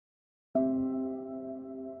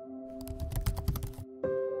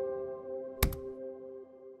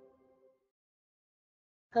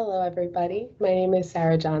Hello, everybody. My name is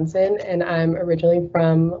Sarah Johnson, and I'm originally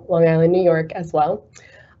from Long Island, New York as well.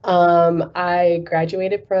 I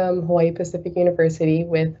graduated from Hawaii Pacific University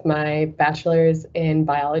with my bachelor's in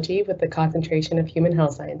biology with the concentration of human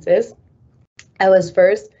health sciences. I was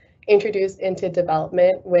first introduced into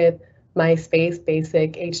development with MySpace,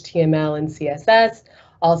 basic HTML and CSS,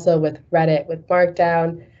 also with Reddit with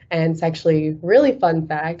Markdown. And it's actually really fun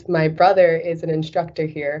fact, my brother is an instructor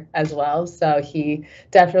here as well. So he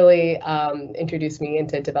definitely introduced me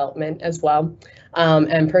into development as well.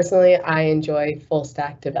 And personally, I enjoy full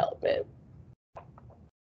stack development.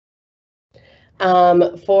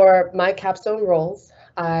 For my capstone roles,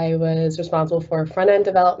 I was responsible for front-end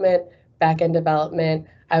development, back-end development.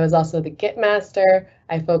 I was also the Git master.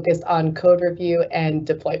 I focused on code review and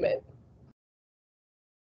deployment.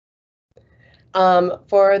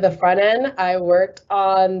 For the front end, I worked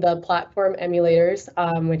on the platform emulators,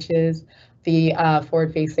 which is the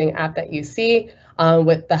forward-facing app that you see,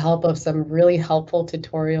 with the help of some really helpful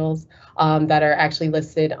tutorials that are actually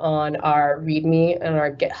listed on our README and our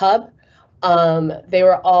GitHub. They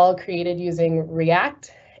were all created using React,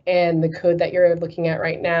 and the code that you're looking at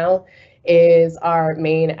right now is our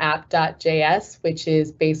main app.js, which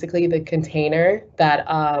is basically the container that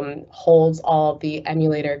holds all the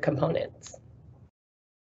emulator components.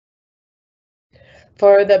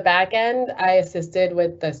 For the backend, I assisted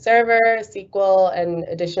with the server, SQL, and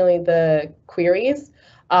additionally the queries,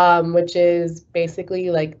 which is basically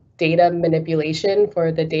like data manipulation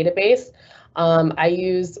for the database. I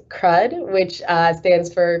use CRUD, which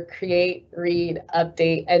stands for create, read,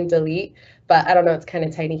 update, and delete. But I don't know, it's kind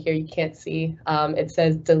of tiny here, you can't see. It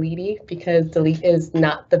says delete because delete is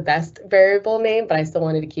not the best variable name, but I still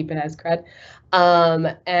wanted to keep it as CRUD.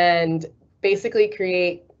 And basically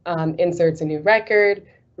create inserts a new record,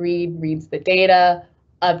 reads the data,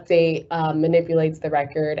 update manipulates the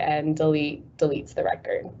record, and deletes the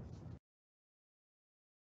record.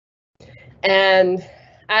 And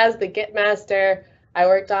as the Git master, I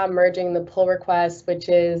worked on merging the pull requests, which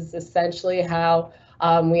is essentially how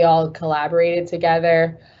we all collaborated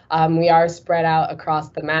together. We are spread out across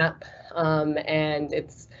the map, and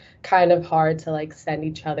it's kind of hard to like send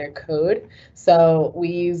each other code. So we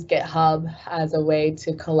use GitHub as a way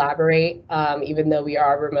to collaborate, even though we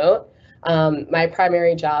are remote. My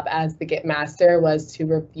primary job as the Git master was to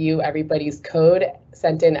review everybody's code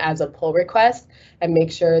sent in as a pull request and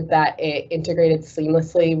make sure that it integrated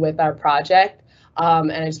seamlessly with our project.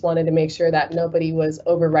 And I just wanted to make sure that nobody was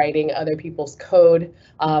overwriting other people's code.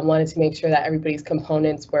 Wanted to make sure that everybody's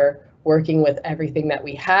components were working with everything that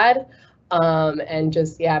we had. And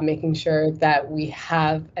just, yeah, making sure that we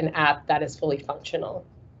have an app that is fully functional.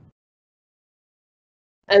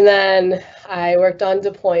 And then I worked on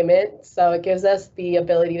deployment, so it gives us the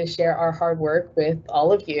ability to share our hard work with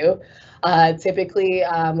all of you. Typically,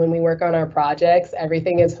 when we work on our projects,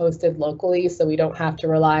 everything is hosted locally, so we don't have to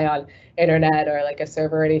rely on internet or like a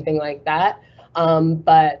server or anything like that.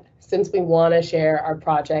 But since we want to share our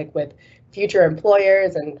project with future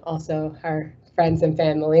employers and also our friends and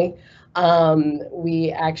family,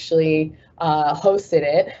 we actually hosted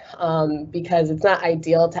it because it's not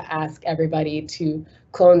ideal to ask everybody to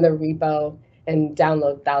clone the repo and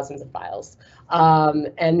download thousands of files.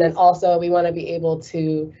 And then also we want to be able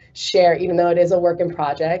to share, even though it is a work in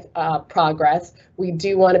progress, we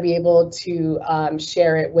do want to be able to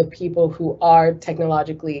share it with people who are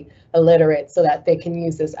technologically illiterate so that they can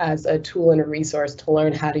use this as a tool and a resource to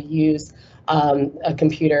learn how to use a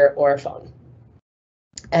computer or a phone.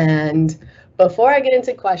 And before I get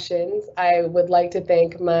into questions, I would like to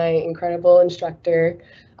thank my incredible instructor,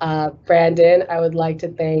 Brandon. I would like to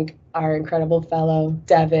thank our incredible fellow,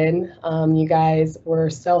 Devin. You guys were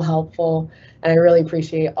so helpful, and I really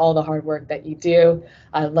appreciate all the hard work that you do.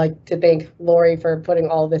 I'd like to thank Lori for putting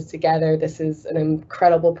all this together. This is an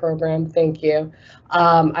incredible program. Thank you.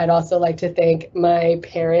 I'd also like to thank my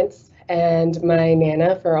parents and my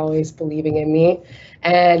Nana for always believing in me.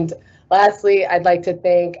 And lastly, I'd like to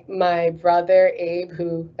thank my brother, Abe,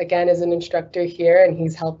 who again is an instructor here, and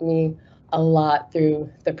he's helped me a lot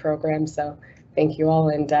through the program. So thank you all,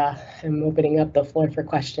 and I'm opening up the floor for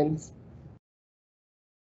questions.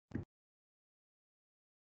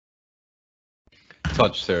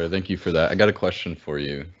 Touch, Sarah, thank you for that. I got a question for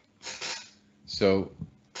you. So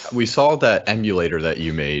we saw that emulator that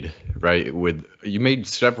you made, right? You made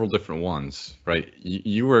several different ones, right?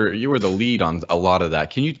 You were the lead on a lot of that.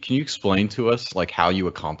 Can you explain to us like how you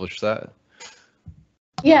accomplished that?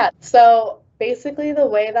 Yeah, so basically the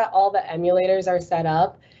way that all the emulators are set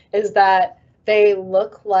up is that they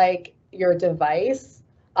look like your device,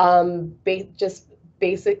 just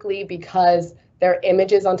basically because they're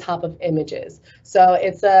images on top of images. So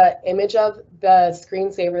it's a image of the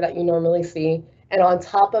screensaver that you normally see. And on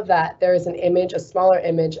top of that, there is an image, a smaller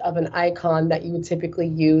image of an icon that you would typically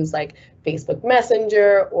use, like Facebook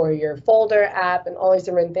Messenger or your folder app and all these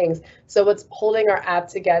different things. So what's holding our app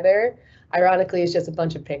together, ironically, is just a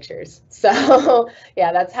bunch of pictures. So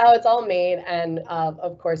yeah, that's how it's all made. And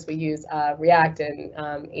of course, we use React and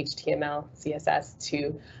HTML, CSS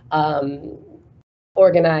to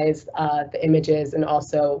organize the images and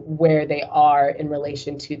also where they are in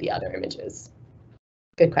relation to the other images.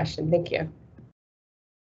 Good question. Thank you.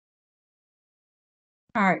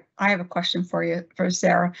 All right, I have a question for you, for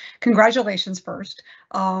Sarah. Congratulations first.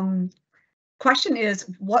 Question is,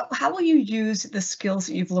 how will you use the skills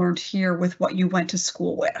that you've learned here with what you went to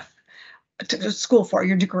school with, to school for,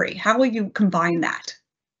 your degree? How will you combine that?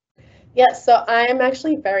 Yeah, so I'm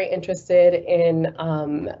actually very interested in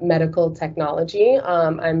medical technology.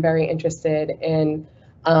 I'm very interested in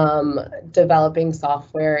developing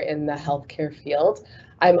software in the healthcare field.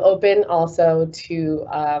 I'm open also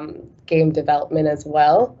to game development as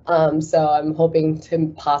well. So I'm hoping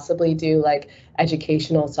to possibly do like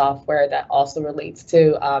educational software that also relates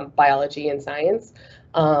to biology and science.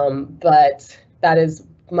 But that is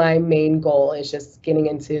my main goal, is just getting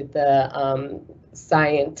into the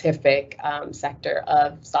scientific sector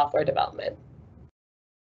of software development.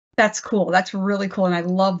 That's cool. That's really cool. And I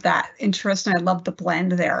love that interest, and I love the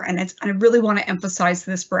blend there. And I really want to emphasize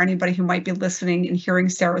this for anybody who might be listening and hearing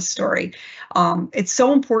Sarah's story. It's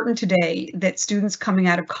so important today that students coming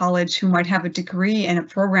out of college who might have a degree in a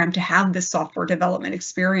program to have this software development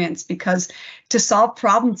experience, because to solve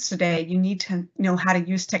problems today, you need to know how to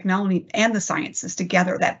use technology and the sciences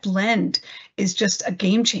together. That blend is just a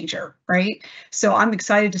game changer, right? So I'm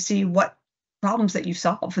excited to see what problems that you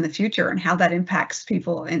solve in the future and how that impacts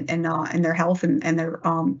people and their health and their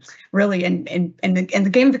really and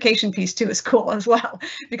the gamification piece too is cool as well,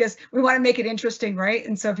 because we want to make it interesting, right?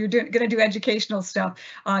 And so if you're going to do educational stuff,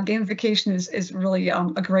 gamification is really a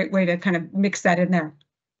great way to kind of mix that in there.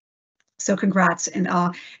 So congrats, and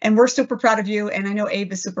we're super proud of you, and I know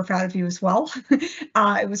Abe is super proud of you as well.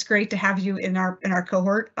 It was great to have you in our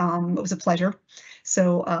cohort. It was a pleasure.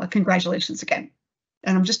 So congratulations again.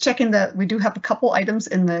 And I'm just checking that we do have a couple items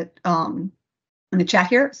in the chat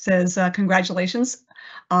here. It says congratulations,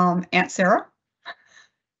 Aunt Sarah.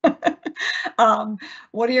 What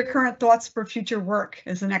are your current thoughts for future work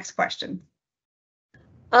is the next question.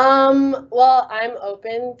 Well, I'm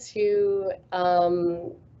open to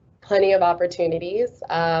plenty of opportunities.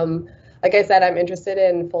 Like I said, I'm interested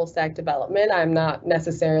in full stack development. I'm not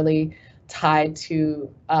necessarily tied to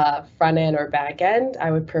front end or back end.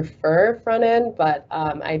 I would prefer front end, but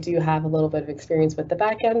I do have a little bit of experience with the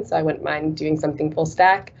back end, so I wouldn't mind doing something full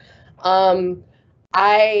stack.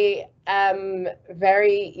 I am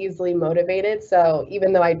very easily motivated, so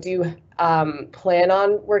even though I do plan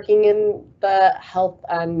on working in the health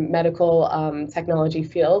and medical technology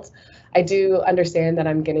fields, I do understand that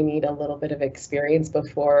I'm going to need a little bit of experience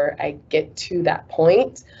before I get to that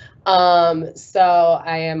point. So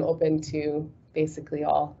I am open to basically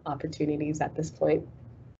all opportunities at this point.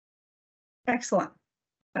 Excellent.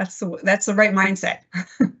 That's the right mindset.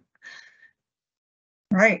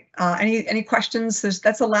 Right. Any questions?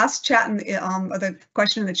 That's the last chat in the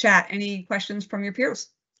question in the chat. Any questions from your peers?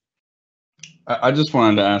 I just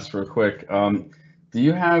wanted to ask real quick. Do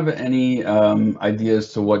you have any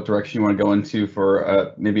ideas to what direction you want to go into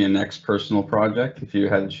for maybe a next personal project, if you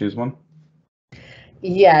had to choose one?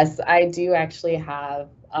 Yes, I do actually have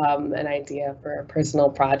an idea for a personal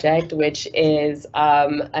project, which is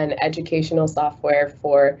an educational software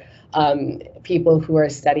for people who are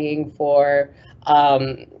studying for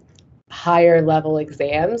higher level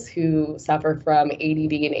exams who suffer from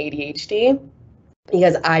ADD and ADHD,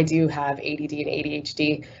 because I do have ADD and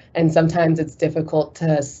ADHD, and sometimes it's difficult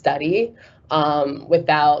to study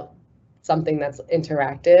without something that's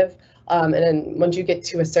interactive. And then once you get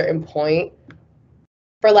to a certain point,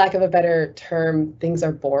 for lack of a better term, things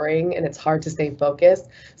are boring and it's hard to stay focused.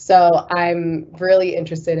 So I'm really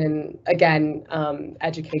interested in, again,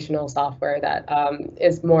 educational software that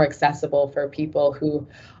is more accessible for people who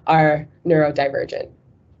are neurodivergent.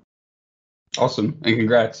 Awesome, and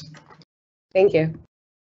congrats. Thank you.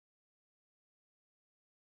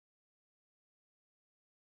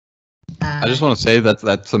 I just want to say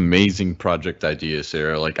that's amazing project idea,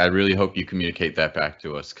 Sarah. Like, I really hope you communicate that back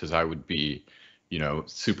to us, because I would be, you know,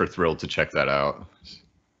 super thrilled to check that out.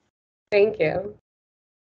 Thank you.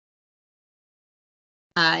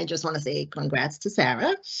 I just want to say congrats to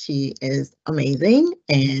Sarah. She is amazing,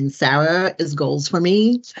 and Sarah is goals for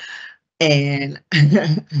me. and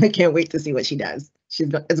I can't wait to see what she does.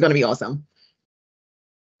 It's going to be awesome.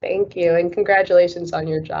 Thank you, and congratulations on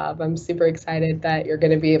your job. I'm super excited that you're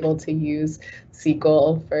going to be able to use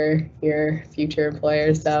SQL for your future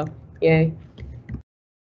employers. So, yay.